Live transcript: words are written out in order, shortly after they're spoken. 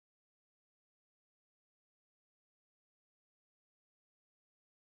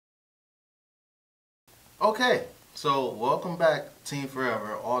Okay, so welcome back, Team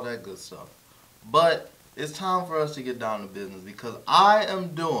Forever, all that good stuff. But it's time for us to get down to business because I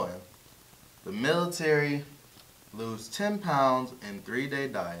am doing the military lose 10 pounds in 3-day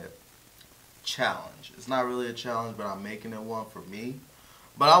diet challenge. It's not really a challenge, but I'm making it one for me.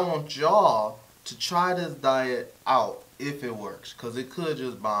 But I want y'all to try this diet out if it works, because it could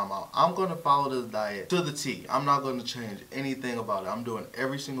just bomb out. I'm going to follow this diet to the T. I'm not going to change anything about it. I'm doing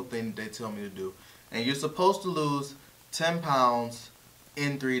every single thing that they tell me to do. And you're supposed to lose 10 pounds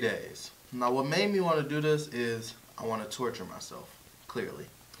in 3 days. Now, what made me want to do this is I want to torture myself, clearly.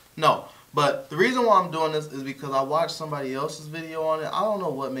 No, but the reason why I'm doing this is because I watched somebody else's video on it. I don't know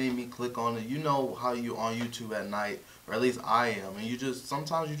what made me click on it. You know how you on YouTube at night, or at least I am, and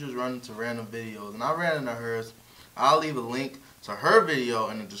sometimes you just run into random videos, and I ran into hers. I'll leave a link to her video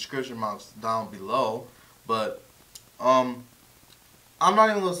in the description box down below, but I'm not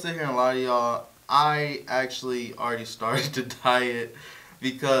even going to sit here and lie to y'all. I actually already started the diet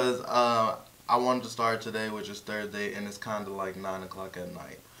because I wanted to start today, which is Thursday, and it's kind of like 9 o'clock at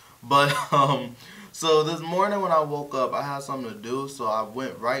night. But so this morning when I woke up, I had something to do, so I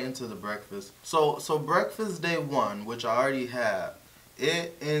went right into the breakfast. So breakfast day one, which I already had,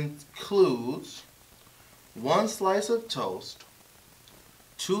 it includes 1 slice of toast,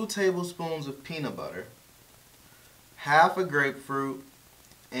 2 tablespoons of peanut butter, half a grapefruit,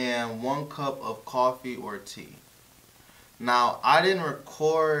 and 1 cup of coffee or tea. Now, I didn't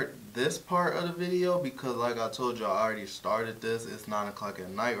record this part of the video because, like I told you, I already started this. It's 9 o'clock at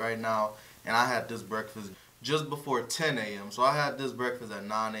night right now, and I had this breakfast just before 10 a.m. So I had this breakfast at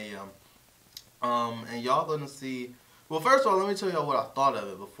 9 a.m. And y'all gonna see. Well, first of all, let me tell y'all what I thought of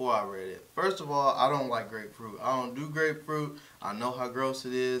it before I read it. First of all, I don't like grapefruit. I don't do grapefruit. I know how gross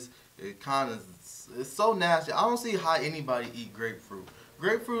it is. It's so nasty. I don't see how anybody eat grapefruit.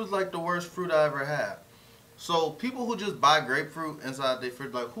 Grapefruit is like the worst fruit I ever had. So people who just buy grapefruit inside their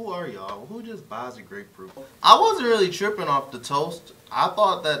fridge, like, who are y'all? Who just buys a grapefruit? I wasn't really tripping off the toast. I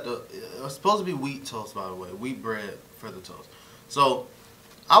thought that it was supposed to be wheat toast, by the way, wheat bread for the toast. So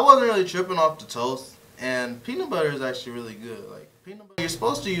I wasn't really tripping off the toast, and peanut butter is actually really good. Like peanut butter, you're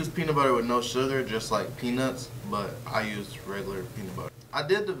supposed to use peanut butter with no sugar, just like peanuts, but I used regular peanut butter. I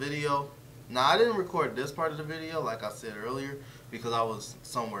did the video. Now I didn't record this part of the video, like I said earlier, because I was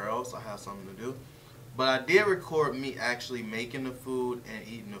somewhere else. I had something to do. But I did record me actually making the food and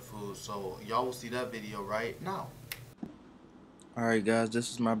eating the food, so y'all will see that video right now. Alright guys, this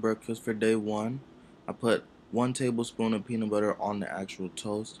is my breakfast for day one. I put 1 tablespoon of peanut butter on the actual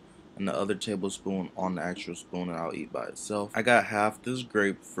toast and the other tablespoon on the actual spoon, and I'll eat by itself. I got half this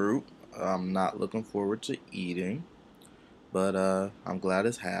grapefruit. I'm not looking forward to eating, but I'm glad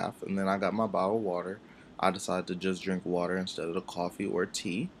it's half. And then I got my bottle of water. I decided to just drink water instead of the coffee or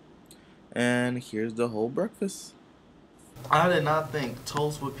tea. And here's the whole breakfast. I did not think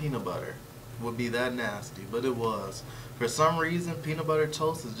toast with peanut butter would be that nasty, but it was. For some reason, peanut butter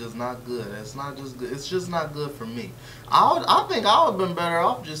toast is just not good. It's not just good. It's just not good for me. I think I would have been better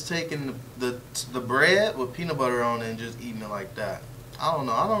off just taking the bread with peanut butter on it and just eating it like that. I don't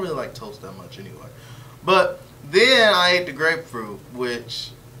know. I don't really like toast that much anyway. But then I ate the grapefruit,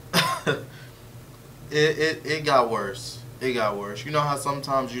 which it got worse. It got worse. You know how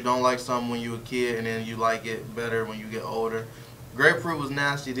sometimes you don't like something when you're a kid and then you like it better when you get older? Grapefruit was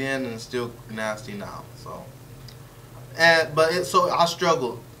nasty then and it's still nasty now. So I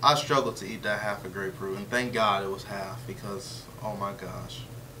struggled to eat that half a grapefruit, and thank God it was half, because oh my gosh.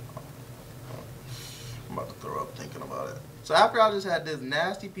 I'm about to throw up thinking about it. So after I just had this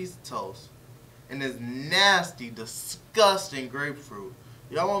nasty piece of toast and this nasty, disgusting grapefruit,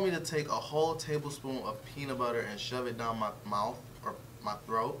 y'all want me to take a whole tablespoon of peanut butter and shove it down my mouth or my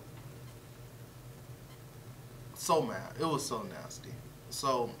throat? So mad. It was so nasty.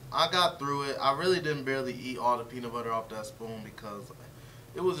 So I got through it. I really didn't barely eat all the peanut butter off that spoon because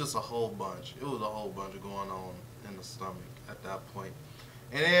it was just a whole bunch. It was a whole bunch going on in the stomach at that point.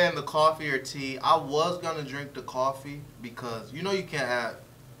 And then the coffee or tea. I was going to drink the coffee because, you know, you can't add,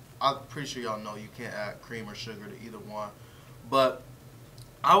 I'm pretty sure y'all know you can't add cream or sugar to either one. But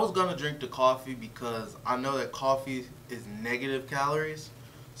I was going to drink the coffee because I know that coffee is negative calories.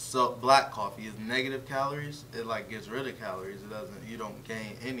 So black coffee is negative calories. It like gets rid of calories. You don't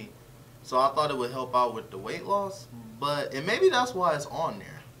gain any. So I thought it would help out with the weight loss, and maybe that's why it's on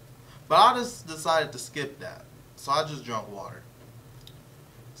there. But I just decided to skip that. So I just drank water.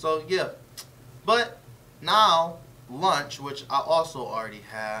 So yeah. But now lunch, which I also already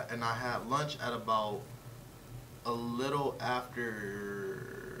had, and I had lunch at about a little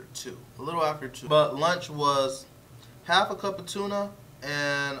after 2. But lunch was half a cup of tuna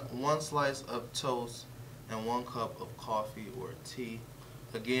and 1 slice of toast and 1 cup of coffee or tea.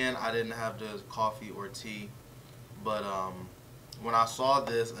 Again, I didn't have the coffee or tea, but when I saw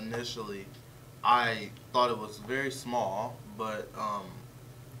this initially, I thought it was very small, but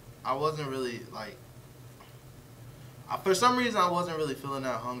I wasn't really like, for some reason I wasn't really feeling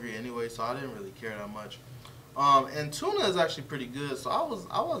that hungry anyway, so I didn't really care that much. And tuna is actually pretty good, so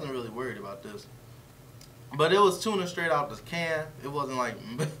I wasn't really worried about this. But it was tuna straight out the can. It wasn't like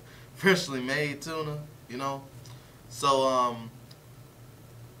freshly made tuna, you know. So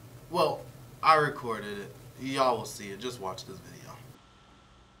well, I recorded it. Y'all will see it. Just watch this video.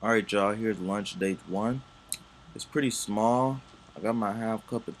 Alright, y'all, here's lunch date 1. It's pretty small. I got my half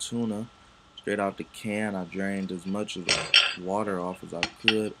cup of tuna straight out the can. I drained as much of the water off as I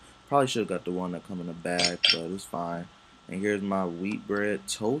could. Probably should have got the one that come in a bag, but it's fine. And here's my wheat bread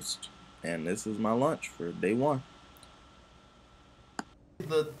toast. And this is my lunch for day 1.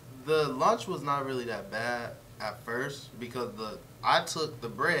 The lunch was not really that bad at first because I took the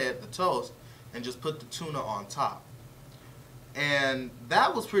bread, the toast, and just put the tuna on top. And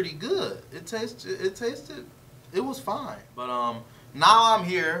that was pretty good. It tasted, it was fine. But now I'm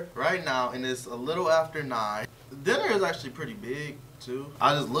here right now, and it's a little after 9. Dinner is actually pretty big too.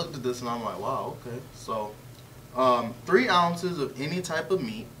 I just looked at this and I'm like, wow, okay. So 3 ounces of any type of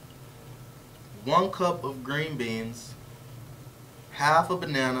meat, 1 cup of green beans, half a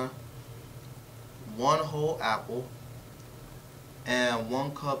banana, 1 whole apple, and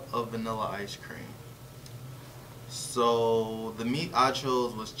 1 cup of vanilla ice cream. So the meat I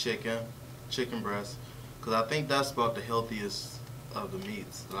chose was chicken breast, because I think that's about the healthiest of the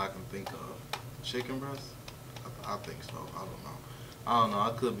meats that I can think of. Chicken breast? I think so. I don't know.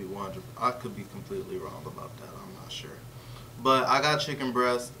 I could be completely wrong about that. I'm not sure. But I got chicken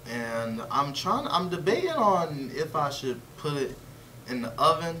breast, and I'm debating on if I should put it in the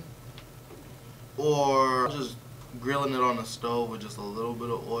oven or just grilling it on the stove with just a little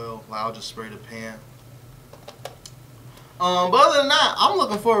bit of oil. Like, I'll just spray the pan. But other than that, I'm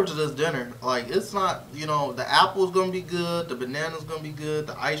looking forward to this dinner. Like, it's not, you know, the apple's gonna be good, the banana's gonna be good,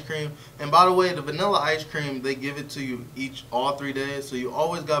 the ice cream. And by the way, the vanilla ice cream, they give it to you all 3 days, so you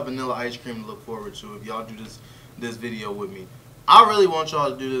always got vanilla ice cream to look forward to if y'all do this video with me. I really want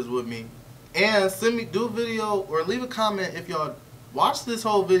y'all to do this with me, and do a video or leave a comment if y'all watch this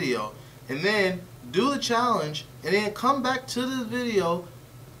whole video, and then do the challenge, and then come back to this video,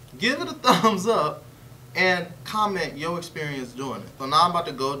 give it a thumbs up, and comment your experience doing it. So now I'm about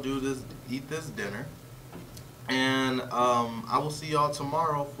to go eat this dinner, and I will see y'all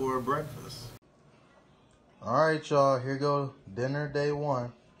tomorrow for breakfast. Alright, y'all, here go dinner day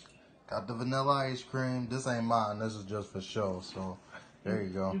 1. Got the vanilla ice cream. This ain't mine, this is just for show, so there you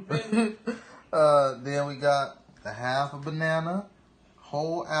go. Then we got the half a banana,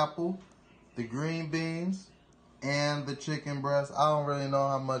 whole apple, the green beans, and the chicken breast. I don't really know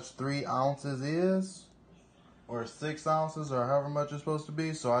how much 3 ounces is, or 6 ounces, or however much it's supposed to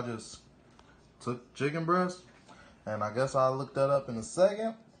be, so I just took chicken breast, and I guess I'll look that up in a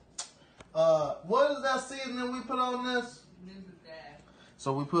second. What is that seasoning we put on this? Mrs. Dash.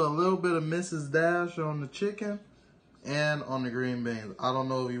 So we put a little bit of Mrs. Dash on the chicken and on the green beans. I don't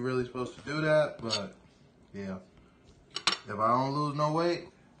know if you're really supposed to do that, but yeah. If I don't lose no weight,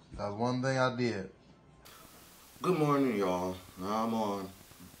 that's one thing I did. Good morning, y'all. Now I'm on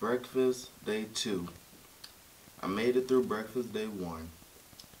breakfast day 2. I made it through breakfast day 1.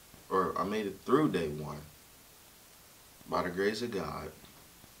 Or I made it through day 1. By the grace of God.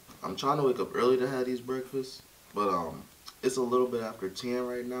 I'm trying to wake up early to have these breakfasts, but it's a little bit after 10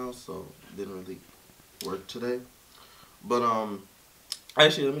 right now, so it didn't really work today. But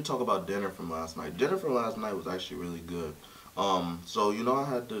actually, let me talk about dinner from last night. Dinner from last night was actually really good. So you know, I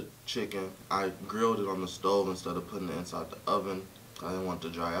had the chicken. I grilled it on the stove instead of putting it inside the oven. I didn't want it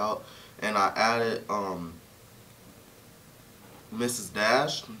to dry out, and I added Mrs.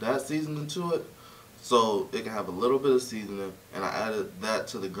 Dash, that seasoning to it, so it can have a little bit of seasoning, and I added that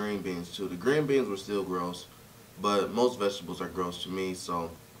to the green beans too. The green beans were still gross, but most vegetables are gross to me,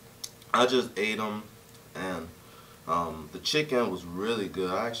 so I just ate them, and the chicken was really good.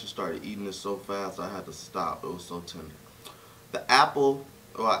 I actually started eating it so fast I had to stop. It was so tender. The apple,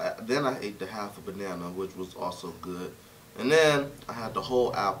 then I ate the half a banana, which was also good. And then I had the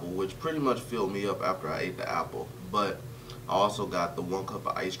whole apple, which pretty much filled me up after I ate the apple. But I also got the 1 cup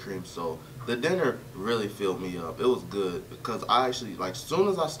of ice cream, so the dinner really filled me up. It was good because I actually, like, as soon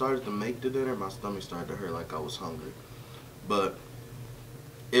as I started to make the dinner, my stomach started to hurt like I was hungry. But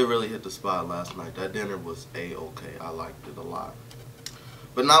it really hit the spot last night. That dinner was A-okay. I liked it a lot.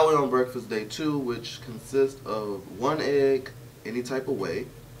 But now we're on breakfast day 2, which consists of 1 egg, any type of way,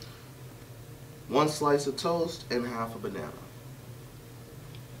 1 slice of toast, and half a banana.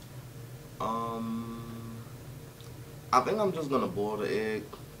 I think I'm just gonna boil the egg,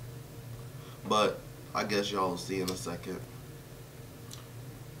 but I guess y'all will see in a second.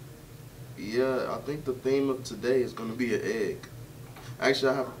 Yeah, I think the theme of today is gonna be an egg.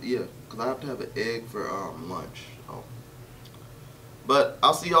 Actually, because I have to have an egg for lunch. So. But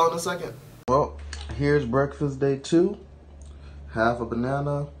I'll see y'all in a second. Well, here's breakfast day 2. Half a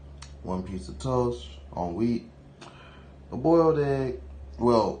banana, 1 piece of toast on wheat, a boiled egg.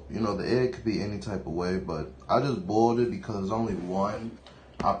 Well, you know, the egg could be any type of way, but I just boiled it because there's only one.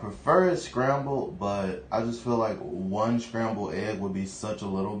 I prefer it scrambled, but I just feel like 1 scrambled egg would be such a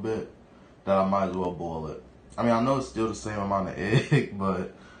little bit that I might as well boil it. I mean, I know it's still the same amount of egg,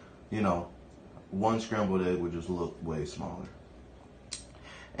 but, you know, 1 scrambled egg would just look way smaller.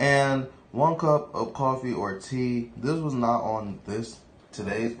 And 1 cup of coffee or tea. This was not on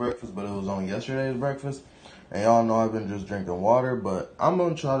today's breakfast, but it was on yesterday's breakfast. And y'all know I've been just drinking water, but I'm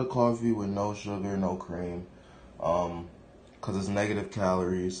gonna try the coffee with no sugar, no cream, cause it's negative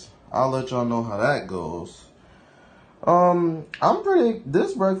calories. I'll let y'all know how that goes.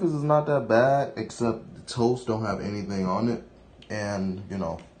 This breakfast is not that bad, except the toast don't have anything on it. And, you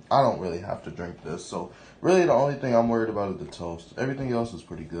know, I don't really have to drink this. So, really the only thing I'm worried about is the toast. Everything else is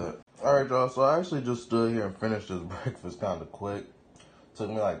pretty good. Alright, y'all, so I actually just stood here and finished this breakfast kind of quick. Took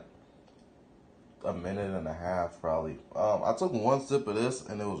me like a minute and a half, probably. I took 1 sip of this,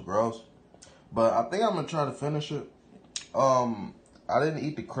 and it was gross. But I think I'm going to try to finish it. I didn't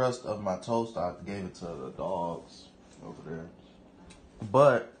eat the crust of my toast. I gave it to the dogs over there.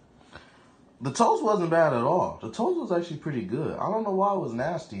 But the toast wasn't bad at all. The toast was actually pretty good. I don't know why it was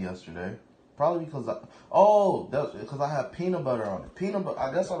nasty yesterday. Probably because that's because I had peanut butter on it.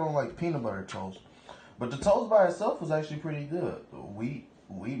 I guess I don't like peanut butter toast. But the toast by itself was actually pretty good. Wheat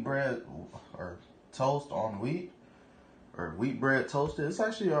bread or toast on wheat, or wheat bread toasted. It's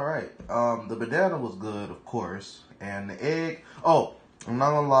actually all right. The banana was good, of course, and the egg. Oh, I'm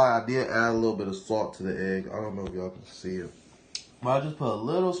not gonna lie, I did add a little bit of salt to the egg. I don't know if y'all can see it, but I just put a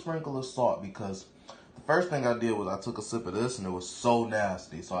little sprinkle of salt because the first thing I did was I took a sip of this and it was so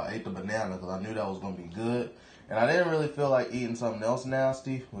nasty. So I ate the banana because I knew that was gonna be good, and I didn't really feel like eating something else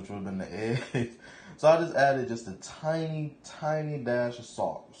nasty, which would have been the egg. So I just added just a tiny, tiny dash of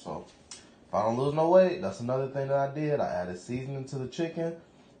salt. So if I don't lose no weight, that's another thing that I did. I added seasoning to the chicken,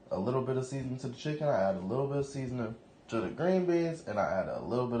 a little bit of seasoning to the chicken. I added a little bit of seasoning to the green beans, and I added a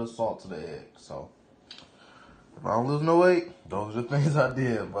little bit of salt to the egg. So if I don't lose no weight, those are the things I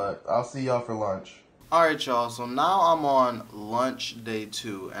did. But I'll see y'all for lunch. All right, y'all. So now I'm on lunch day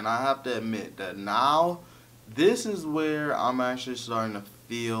 2, and I have to admit that now this is where I'm actually starting to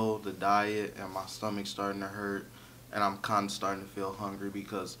feel the diet, and my stomach's starting to hurt, and I'm kind of starting to feel hungry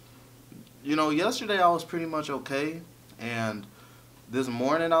because, you know, yesterday I was pretty much okay, and this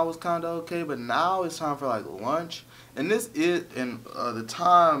morning I was kind of okay, but now it's time for like lunch, and the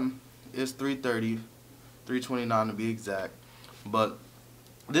time is 3:30, 3:29 to be exact, but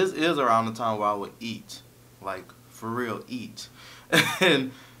this is around the time where I would eat, like for real eat,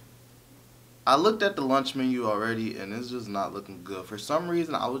 and I looked at the lunch menu already, and it's just not looking good. For some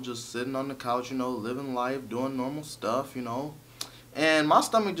reason, I was just sitting on the couch, you know, living life, doing normal stuff, you know. And my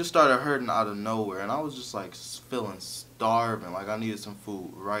stomach just started hurting out of nowhere, and I was just, like, feeling starving. Like, I needed some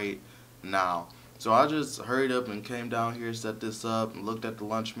food right now. So I just hurried up and came down here, set this up, and looked at the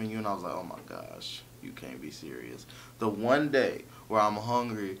lunch menu, and I was like, oh, my gosh, you can't be serious. The one day where I'm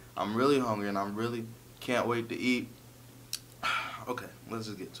hungry, I'm really hungry, and I really can't wait to eat. Okay, let's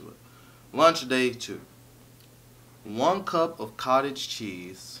just get to it. Lunch day 2. 1 cup of cottage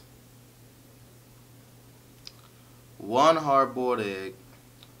cheese, 1 hard-boiled egg,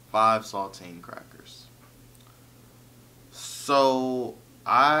 5 saltine crackers. So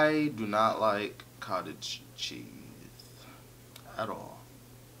I do not like cottage cheese at all.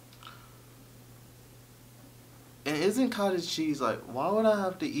 And isn't cottage cheese like, why would I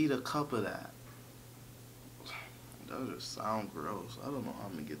have to eat a cup of that? That just sound gross. I don't know how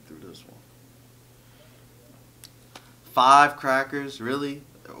I'm gonna get through this one. 5 crackers, really?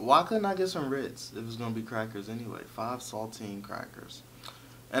 Why couldn't I get some Ritz if it's gonna be crackers anyway? 5 saltine crackers.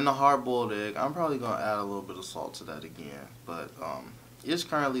 And the hard-boiled egg, I'm probably gonna add a little bit of salt to that again. But it's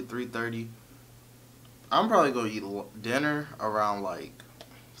currently 3:30. I'm probably gonna eat dinner around like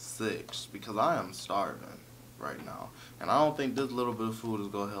 6 because I am starving right now. And I don't think this little bit of food is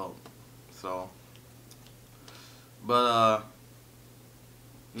gonna help. So, but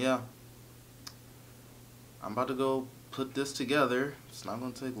yeah, I'm about to go put this together. It's not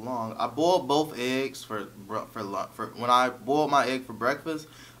gonna take long. I boiled both eggs for when I boiled my egg for breakfast.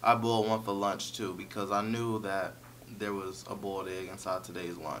 I boiled one for lunch too because I knew that there was a boiled egg inside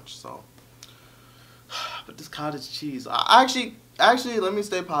today's lunch. So, but this cottage cheese, I actually let me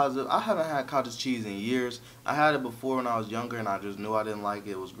stay positive. I haven't had cottage cheese in years. I had it before when I was younger, and I just knew I didn't like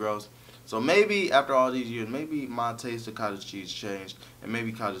it. It was gross. So maybe after all these years, maybe my taste of cottage cheese changed, and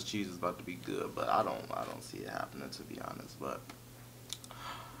maybe cottage cheese is about to be good. But I don't see it happening, to be honest. But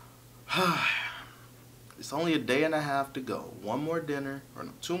it's only a day and a half to go. One more dinner, or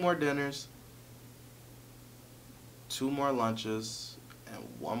no, 2 more dinners, 2 more lunches, and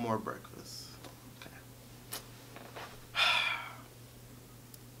 1 more breakfast. Okay.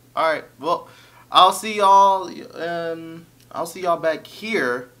 All right. Well, I'll see y'all, and I'll see y'all back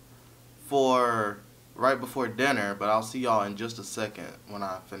here for right before dinner, but I'll see y'all in just a second when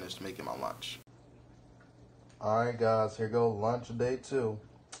I finish making my lunch. Alright guys, here goes lunch day 2.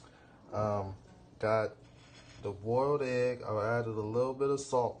 Got the boiled egg. I added a little bit of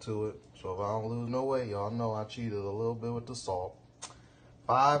salt to it, so if I don't lose no weight, y'all know I cheated a little bit with the salt.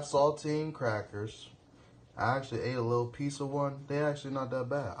 5 saltine crackers. I actually ate a little piece of one. They're actually not that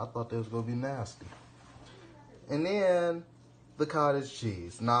bad. I thought they was gonna be nasty. And then the cottage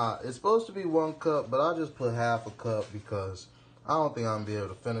cheese. Nah, it's supposed to be 1 cup, but I just put half a cup because I don't think I'm gonna be able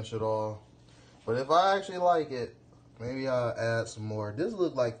to finish it all. But if I actually like it, maybe I'll add some more. This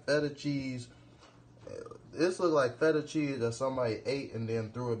looked like feta cheese. This looked like feta cheese that somebody ate and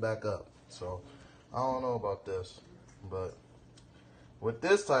then threw it back up. So I don't know about this, but with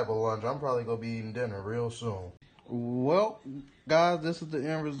this type of lunch, I'm probably gonna be eating dinner real soon. Well, guys, this is the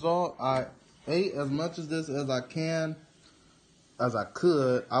end result. I ate as much of this as I could.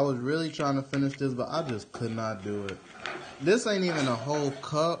 I was really trying to finish this, but I just could not do it. This ain't even a whole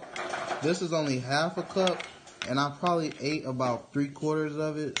cup. This is only half a cup, and I probably ate about 3/4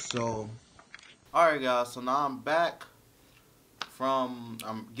 of it, so. Alright guys, so now I'm back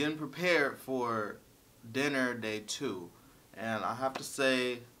I'm getting prepared for dinner day 2. And I have to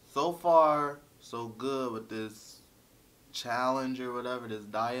say, so far, so good with this challenge or whatever, this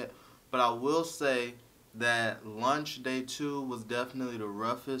diet. But I will say that lunch day 2 was definitely the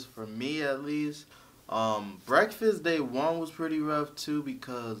roughest for me, at least. Breakfast day 1 was pretty rough too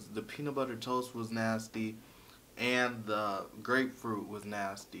because the peanut butter toast was nasty and the grapefruit was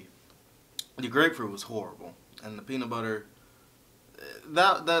nasty. The grapefruit was horrible, and the peanut butter,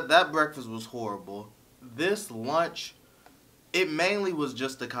 that breakfast was horrible. This lunch, it mainly was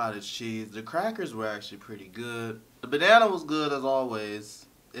just the cottage cheese. The crackers were actually pretty good. The banana was good as always.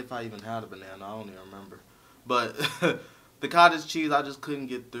 If I even had a banana, I don't even remember. But the cottage cheese, I just couldn't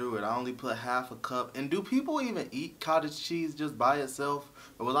get through it. I only put half a cup. And do people even eat cottage cheese just by itself?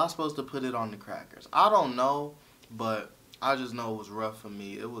 Or was I supposed to put it on the crackers? I don't know, but I just know it was rough for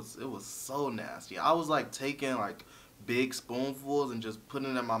me. It was so nasty. I was like taking like big spoonfuls and just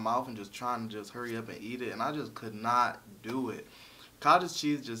putting it in my mouth and just trying to just hurry up and eat it. And I just could not do it. Cottage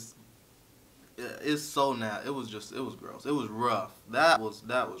cheese just, it's so nasty. It was gross. It was rough. That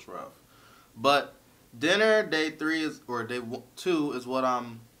was rough. But dinner day 3 is, or day 2 is what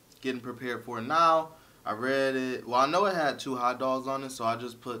I'm getting prepared for now. I read it. Well, I know it had 2 hot dogs on it, so I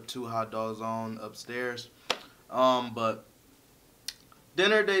just put 2 hot dogs on upstairs. But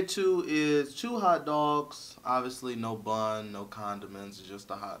dinner day 2 is 2 hot dogs. Obviously, no bun, no condiments, just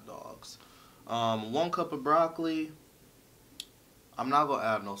the hot dogs. 1 cup of broccoli. I'm not gonna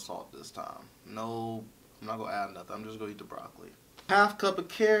add no salt this time. No, I'm not gonna add nothing. I'm just gonna eat the broccoli. Half cup of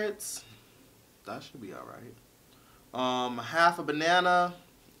carrots. That should be alright. Half a banana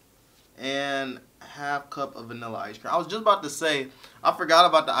and half cup of vanilla ice cream. I was just about to say, I forgot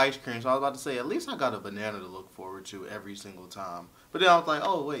about the ice cream, so I was about to say, at least I got a banana to look forward to every single time. But then I was like,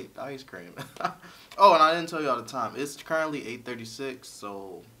 oh wait, the ice cream. Oh, and I didn't tell you all the time. It's currently 8:36,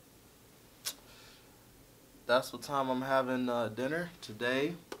 so that's what time I'm having dinner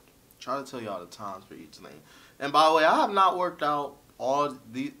today. Try to tell you all the times for each thing. And by the way, I have not worked out all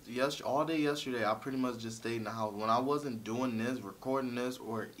day yesterday. I pretty much just stayed in the house. When I wasn't doing this, recording this,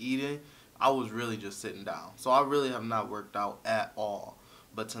 or eating, I was really just sitting down. So I really have not worked out at all.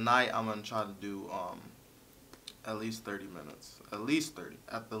 But tonight I'm gonna try to do at least 30 minutes.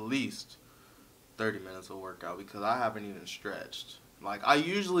 At the least 30 minutes of workout because I haven't even stretched. Like I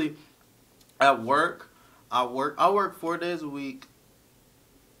usually at work, I work 4 days a week,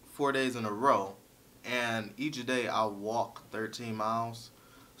 4 days in a row. And each day I walk 13 miles.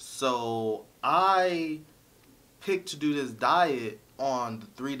 So I picked to do this diet on the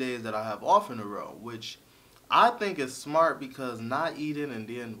 3 days that I have off in a row, which I think it's smart because not eating and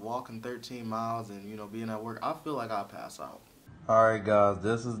then walking 13 miles and, you know, being at work, I feel like I'll pass out. Alright guys,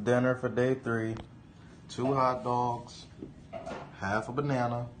 this is dinner for day 3. 2 hot dogs, half a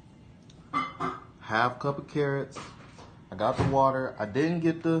banana, half cup of carrots. I got the water. I didn't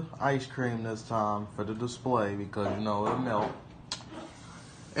get the ice cream this time for the display because, you know, it'll melt.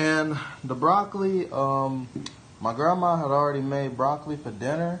 And the broccoli, my grandma had already made broccoli for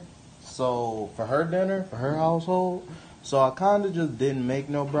dinner. So, for her dinner, for her household. So, I kind of just didn't make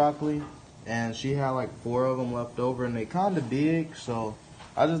no broccoli. And she had like 4 of them left over and they kind of big. So,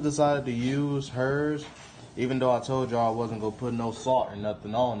 I just decided to use hers. Even though I told y'all I wasn't going to put no salt or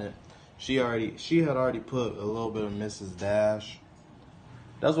nothing on it. She had already put a little bit of Mrs. Dash.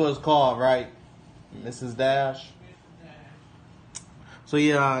 That's what it's called, right? Mrs. Dash. So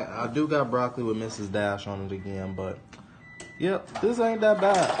yeah, I do got broccoli with Mrs. Dash on it again, but yep, this ain't that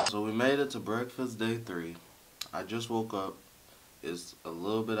bad. So we made it to breakfast day 3. I just woke up. It's a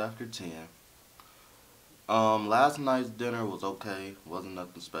little bit after 10. Last night's dinner was okay. Wasn't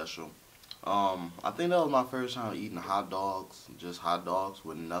nothing special. I think that was my first time eating hot dogs, just hot dogs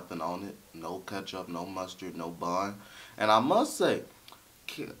with nothing on it, no ketchup, no mustard, no bun. And I must say,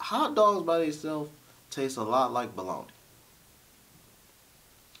 hot dogs by themselves taste a lot like bologna.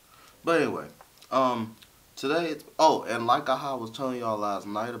 But anyway, today, and like I was telling y'all last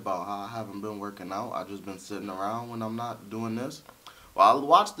night about how I haven't been working out, I just been sitting around when I'm not doing this. Well, I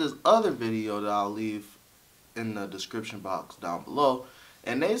watched this other video that I'll leave in the description box down below.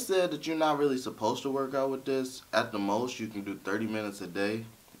 And they said that you're not really supposed to work out with this. At the most, you can do 30 minutes a day,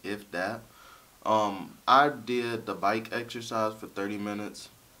 if that. I did the bike exercise for 30 minutes.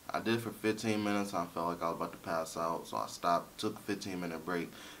 I did it for 15 minutes. I felt like I was about to pass out, so I stopped, took a 15-minute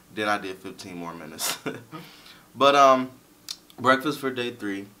break. Then I did 15 more minutes. But breakfast for day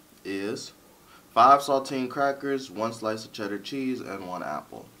 3 is 5 saltine crackers, 1 slice of cheddar cheese, and 1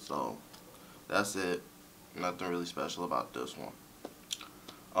 apple. So that's it. Nothing really special about this one.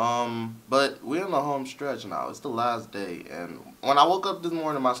 But we're in the home stretch now. It's the last day, and when I woke up this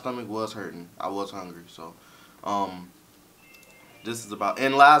morning, my stomach was hurting. I was hungry, so, this is about,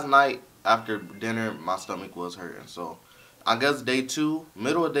 and last night, after dinner, my stomach was hurting, so, I guess day 2,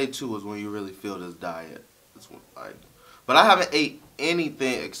 middle of day 2 is when you really feel this diet. It's like, but I haven't ate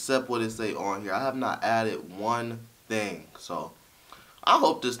anything except what it say on here. I have not added one thing, so, I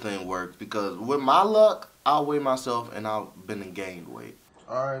hope this thing works, because with my luck, I'll weigh myself, and I've been gained weight.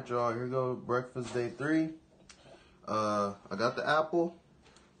 Alright y'all, here goes breakfast day 3. I got the apple.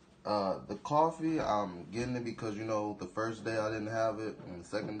 The coffee, I'm getting it because, you know, the first day I didn't have it, and the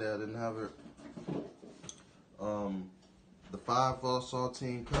second day I didn't have it. The 5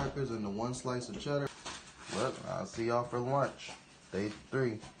 saltine crackers and the 1 slice of cheddar. But I'll see y'all for lunch, day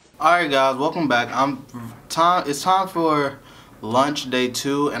 3. Alright guys, welcome back. It's time for lunch day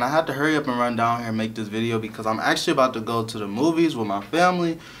 2, and I had to hurry up and run down here and make this video because I'm actually about to go to the movies with my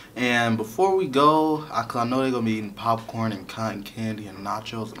family. And before we go, cause I know they're gonna be eating popcorn and cotton candy and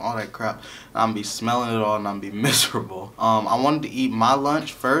nachos and all that crap, and I'm gonna be smelling it all and I'm gonna be miserable. I wanted to eat my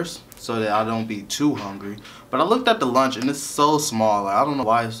lunch first so that I don't be too hungry, but I looked at the lunch and it's so small. Like, I don't know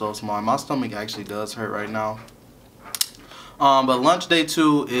why it's so small. My stomach actually does hurt right now. But lunch day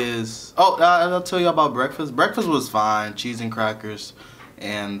 2 is, I'll tell you about breakfast. Breakfast was fine, cheese and crackers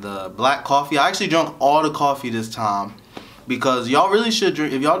and the black coffee. I actually drank all the coffee this time because y'all really should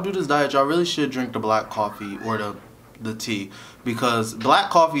drink, if y'all do this diet, y'all really should drink the black coffee or the tea, because black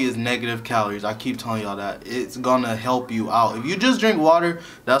coffee is negative calories. I keep telling y'all that. It's gonna help you out. If you just drink water,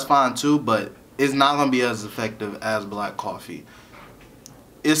 that's fine too, but it's not gonna be as effective as black coffee.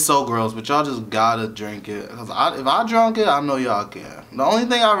 It's so gross, but y'all just gotta drink it. Cause if I drank it, I know y'all can. The only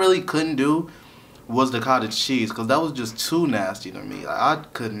thing I really couldn't do was the cottage cheese, because that was just too nasty to me. Like, I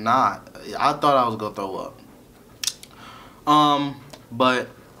could not. I thought I was gonna throw up. But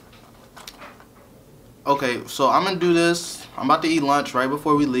okay, so I'm gonna do this. I'm about to eat lunch right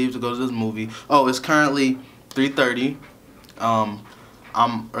before we leave to go to this movie. Oh, it's currently 3:30. I'm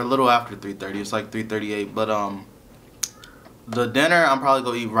a little after 3:30. It's like 3:38, but the dinner, I'm probably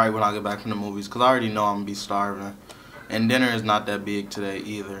going to eat right when I get back from the movies because I already know I'm going to be starving. And dinner is not that big today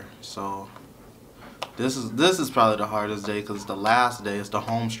either. So this is probably the hardest day because it's the last day. It's the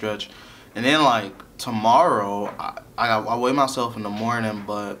home stretch. And then, like, tomorrow, I weigh myself in the morning,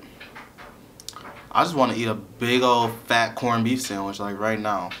 but I just want to eat a big old fat corned beef sandwich, like, right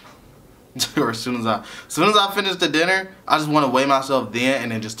now. Or as soon as I finish the dinner, I just want to weigh myself then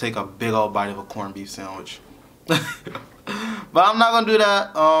and then just take a big old bite of a corned beef sandwich. But I'm not gonna do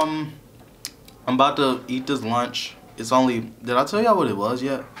that. I'm about to eat this lunch. It's only, did I tell y'all what it was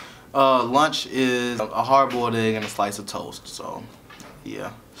yet? Lunch is a hard-boiled egg and a slice of toast. So,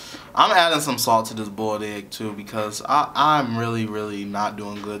 yeah. I'm adding some salt to this boiled egg too because I'm really not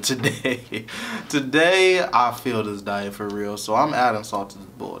doing good today. Today I feel this diet for real, so I'm adding salt to this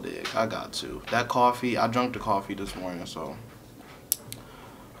boiled egg. I got to. That coffee, I drank the coffee this morning, so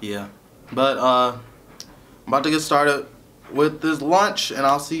yeah. But I'm about to get started with this lunch, and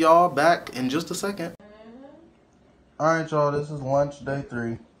I'll see y'all back in just a second. Alright y'all, this is lunch day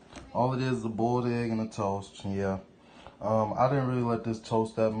 3. All it is a boiled egg and a toast, yeah. I didn't really let this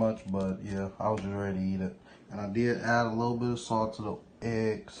toast that much, but yeah, I was just ready to eat it. And I did add a little bit of salt to the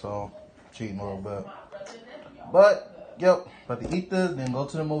egg, so cheating a little bit. But, yep, about to eat this, then go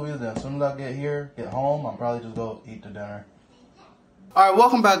to the movies, then as soon as I get home, I'll probably just go eat the dinner. Alright,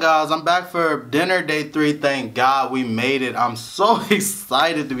 welcome back guys. I'm back for dinner day 3. Thank God we made it. I'm so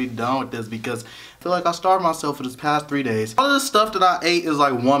excited to be done with this because I feel like I starved myself for this past 3 days. All of this stuff that I ate is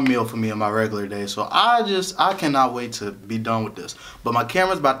like one meal for me in my regular day. So I cannot wait to be done with this. But my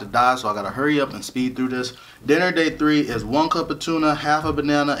camera's about to die, so I gotta hurry up and speed through this. Dinner day 3 is 1 cup of tuna, half a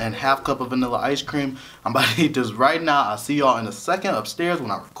banana, and half cup of vanilla ice cream. I'm about to eat this right now. I'll see y'all in a second upstairs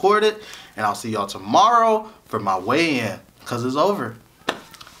when I record it. And I'll see y'all tomorrow for my weigh-in, because it's over.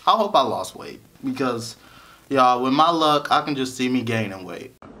 I hope I lost weight because, y'all, with my luck, I can just see me gaining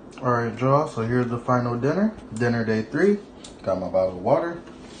weight. Alright, y'all, so here's the final dinner. Dinner day 3. Got my bottle of water.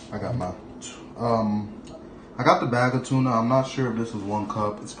 I got my, I got the bag of tuna. I'm not sure if this is 1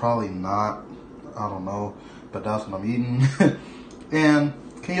 cup. It's probably not. I don't know. But that's what I'm eating. And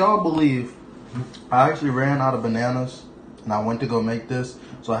can y'all believe I actually ran out of bananas and I went to go make this.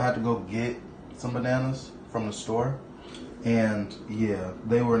 So I had to go get some bananas from the store. And yeah,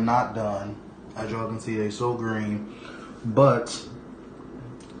 they were not done. As y'all can see, they're so green. But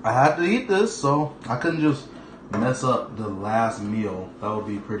I had to eat this, so I couldn't just mess up the last meal. That would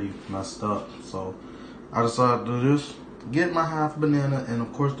be pretty messed up. So I decided to just get my half banana, and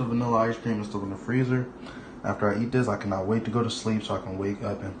of course the vanilla ice cream is still in the freezer. After I eat this, I cannot wait to go to sleep so I can wake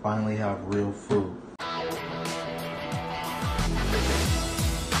up and finally have real food.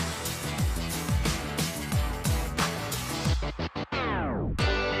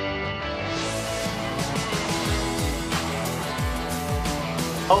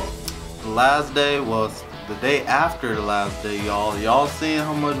 The last day was the day after the last day, y'all. Y'all seeing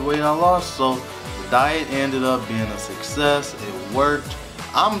how much weight I lost? So the diet ended up being a success. It worked.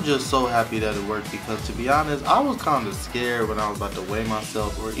 I'm just so happy that it worked because, to be honest, I was kind of scared when I was about to weigh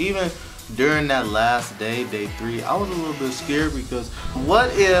myself, or even during that last day, day 3, I was a little bit scared because what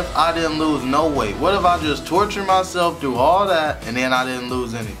if I didn't lose no weight? What if I just tortured myself through all that and then I didn't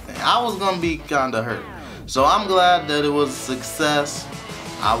lose anything? I was gonna be kind of hurt. So I'm glad that it was a success.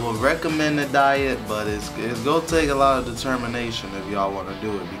 I would recommend the diet, but it's gonna take a lot of determination if y'all want to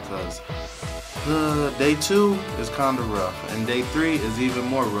do it because day 2 is kind of rough, and day 3 is even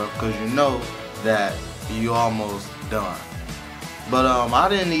more rough because you know that you almost done. But I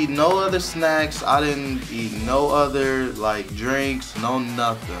didn't eat no other snacks. I didn't eat no other like drinks, no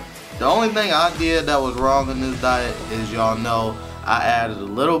nothing. The only thing I did that was wrong in this diet is, y'all know, I added a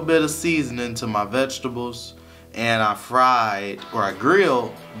little bit of seasoning to my vegetables. And I fried, or I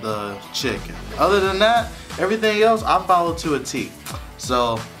grilled, the chicken. Other than that, everything else I followed to a T.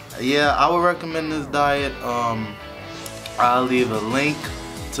 So yeah, I would recommend this diet. I'll leave a link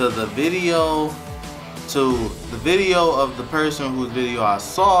to the video of the person whose video I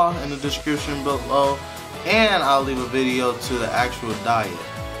saw in the description below, and I'll leave a video to the actual diet,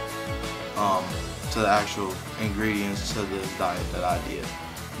 to the actual ingredients to this diet that I did.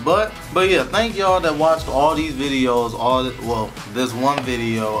 But yeah, thank y'all that watched all these videos, this one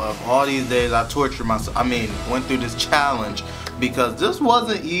video of all these days I tortured myself. I mean, went through this challenge because this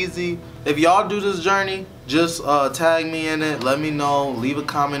wasn't easy. If y'all do this journey, just tag me in it, let me know, leave a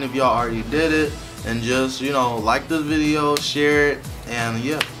comment if y'all already did it, and just, you know, like this video, share it, and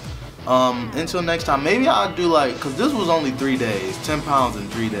yeah. Until next time, maybe I'll do like, cause this was only 3 days, 10 pounds in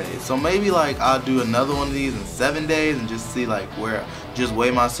 3 days. So maybe like I'll do another one of these in 7 days and just see like where, just weigh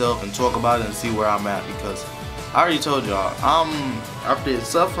myself and talk about it and see where I'm at, because I already told y'all, after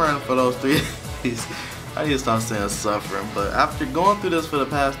suffering for those 3 days, I need to stop saying suffering, but after going through this for the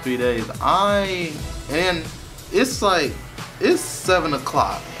past 3 days, and it's like, it's 7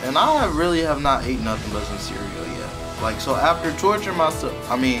 o'clock and I really have not ate nothing but some cereal yet. Like, so after torturing myself,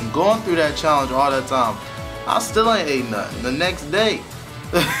 I mean, going through that challenge all that time, I still ain't ate nothing. The next day,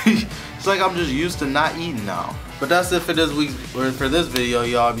 it's like I'm just used to not eating now. But that's it for this week, or for this video,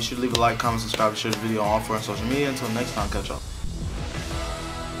 y'all. Be sure to leave a like, comment, subscribe, share this video on for social media. Until next time, catch y'all.